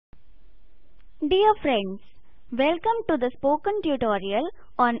Dear friends, welcome to the spoken tutorial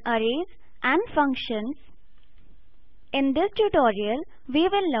on arrays and functions. In this tutorial, we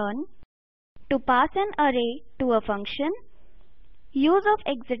will learn to pass an array to a function, use of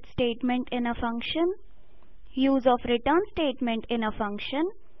exit statement in a function, use of return statement in a function,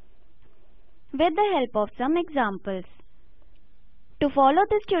 with the help of some examples. To follow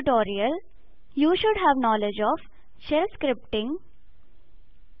this tutorial, you should have knowledge of shell scripting.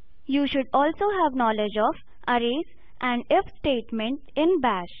 You should also have knowledge of arrays and if statement in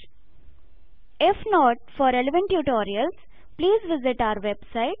Bash. If not, for relevant tutorials, please visit our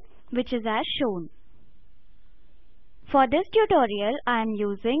website, which is as shown. For this tutorial, I am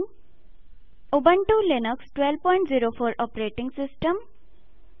using Ubuntu Linux 12.04 operating system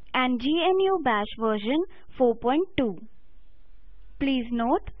and GNU Bash version 4.2. Please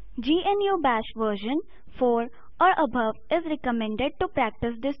note, GNU Bash version 4 or above is recommended to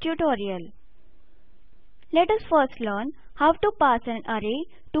practice this tutorial. Let us first learn how to pass an array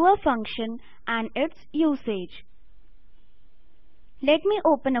to a function and its usage. Let me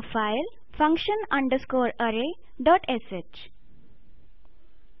open a file function_array.sh.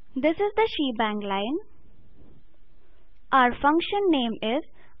 This is the shebang line. Our function name is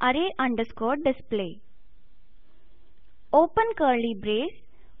array_display. Open curly brace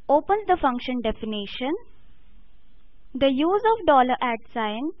opens the function definition. The use of $@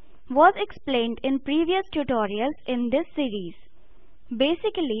 was explained in previous tutorials in this series.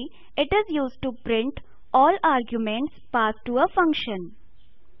 Basically, it is used to print all arguments passed to a function.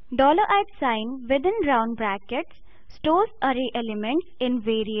 $@ within round brackets stores array elements in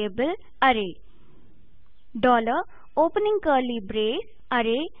variable array. Opening curly brace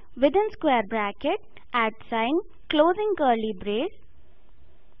array within square bracket @ closing curly brace.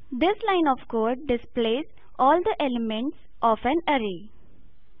 This line of code displays all the elements of an array.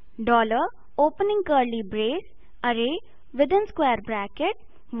 Opening curly brace array within square bracket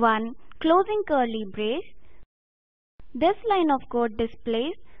 1 closing curly brace. This line of code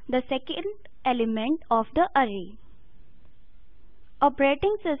displays the second element of the array.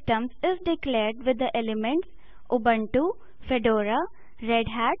 Operating systems is declared with the elements Ubuntu, Fedora, Red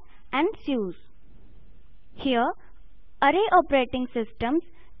Hat and SUSE. Here, array operating systems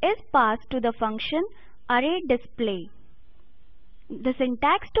is passed to the function array_display. The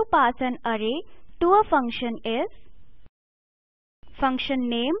syntax to pass an array to a function is function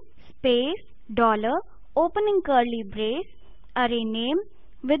name space dollar opening curly brace array name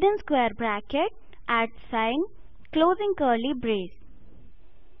within square bracket @ closing curly brace.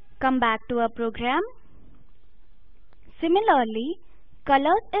 Come back to our program. Similarly,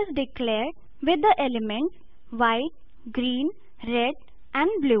 colors is declared with the elements white, green, red and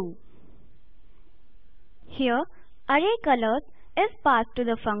blue. Here, array colors is passed to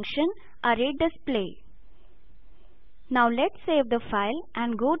the function array_display. Now let's save the file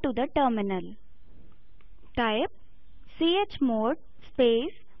and go to the terminal. Type chmod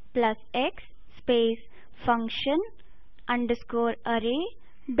space +x space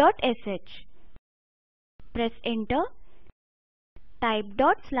function_array.sh. Press enter. Type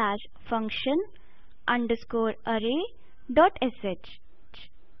 /function_array.sh.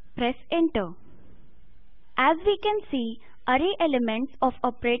 Press enter. As we can see, array elements of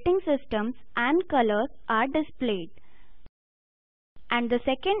operating systems and colors are displayed. And the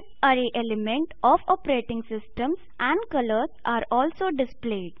second array element of operating systems and colors are also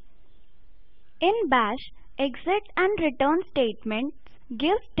displayed. In Bash, exit and return statements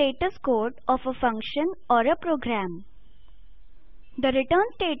give status code of a function or a program. The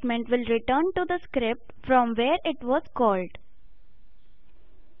return statement will return to the script from where it was called.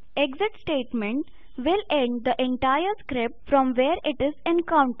 Exit statement will end the entire script from where it is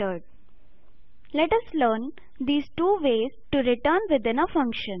encountered. Let us learn these two ways to return within a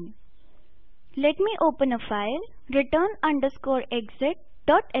function. Let me open a file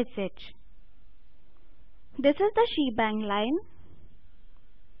return_exit.sh. This is the shebang line.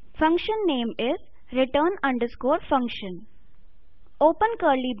 Function name is return_function. Open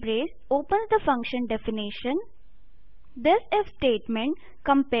curly brace opens the function definition. This if statement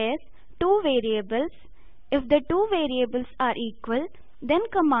compares two variables. If the two variables are equal, then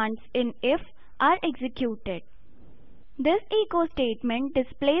commands in if are executed. This echo statement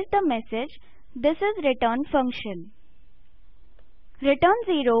displays the message, "This is return function." Return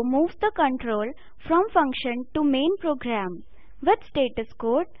 0 moves the control from function to main program with status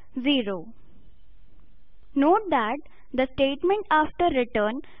code 0. Note that the statement after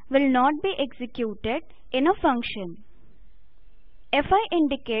return will not be executed in a function. Fi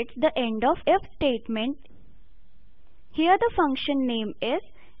indicates the end of if statement. Here the function name is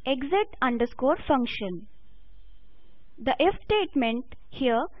exit_function. The if statement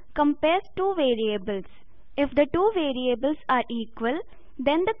here compares two variables. If the two variables are equal,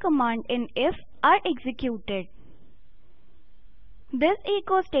 then the command in if are executed. This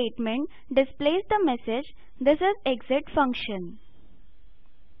echo statement displays the message, "This is exit function."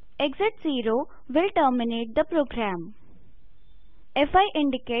 Exit 0 will terminate the program. Fi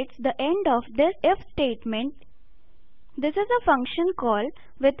indicates the end of this if statement. This is a function call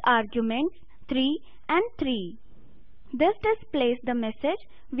with arguments 3 and 3. This displays the message,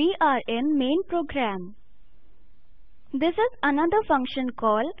 "We are in main program." This is another function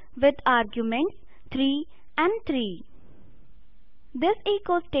call with arguments 3 and 3. This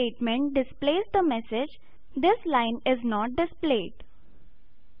echo statement displays the message, "This line is not displayed."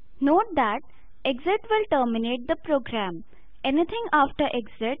 Note that exit will terminate the program. Anything after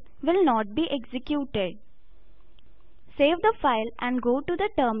exit will not be executed. Save the file and go to the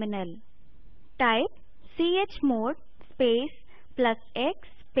terminal. Type chmod space +x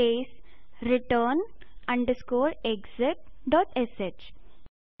space return_exit.sh.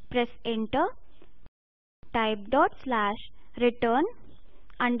 Press enter. Type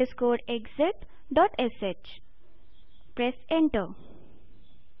 /return_exit.sh. Press enter.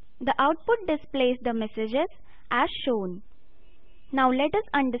 The output displays the messages as shown. Now let us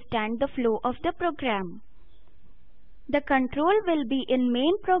understand the flow of the program. The control will be in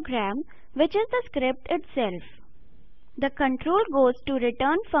main program, which is the script itself. The control goes to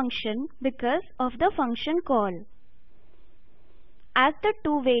return function because of the function call. As the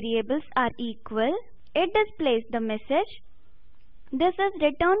two variables are equal, it displays the message, "This is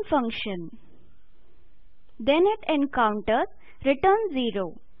return function." Then it encounters return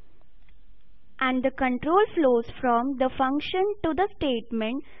 0. And the control flows from the function to the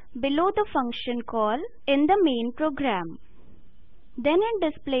statement below the function call in the main program. Then it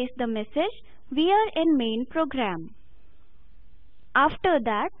displays the message, "We are in main program." After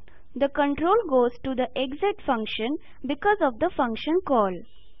that, the control goes to the exit function because of the function call.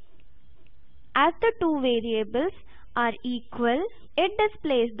 As the two variables are equal, it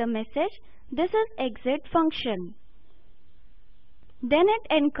displays the message, "This is exit function." Then it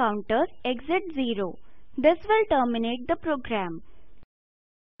encounters exit 0. This will terminate the program.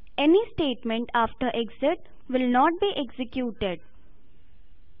 Any statement after exit will not be executed.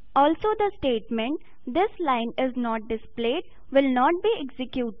 Also the statement, "This line is not displayed" will not be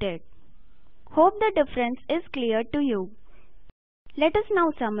executed. Hope the difference is clear to you. Let us now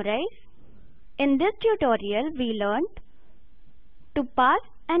summarize. In this tutorial we learned to pass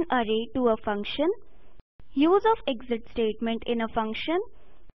an array to a function, use of exit statement in a function,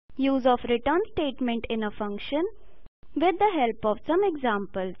 use of return statement in a function, with the help of some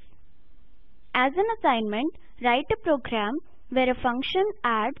examples. As an assignment, write a program where a function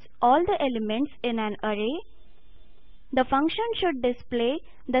adds all the elements in an array. The function should display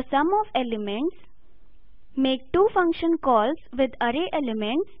the sum of elements. Make two function calls with array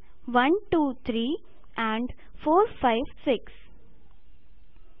elements 1, 2, 3 and 4, 5, 6.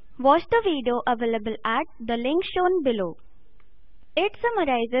 Watch the video available at the link shown below. It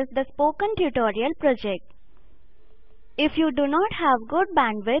summarizes the spoken tutorial project. If you do not have good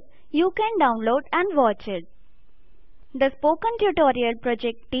bandwidth, you can download and watch it. The Spoken Tutorial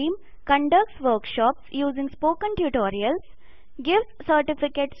project team conducts workshops using spoken tutorials, gives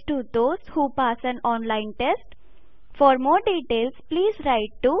certificates to those who pass an online test. For more details, please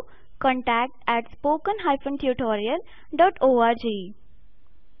write to contact@spoken-tutorial.org.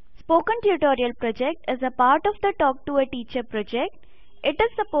 Spoken Tutorial project is a part of the Talk to a Teacher project. It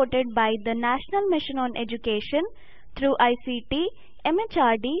is supported by the National Mission on Education through ICT,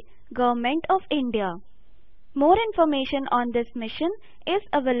 MHRD, Government of India. More information on this mission is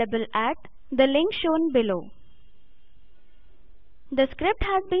available at the link shown below. The script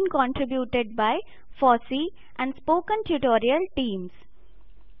has been contributed by FOSSEE and Spoken Tutorial teams.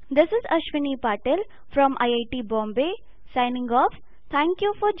 This is Ashwini Patil from IIT Bombay signing off. Thank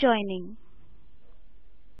you for joining.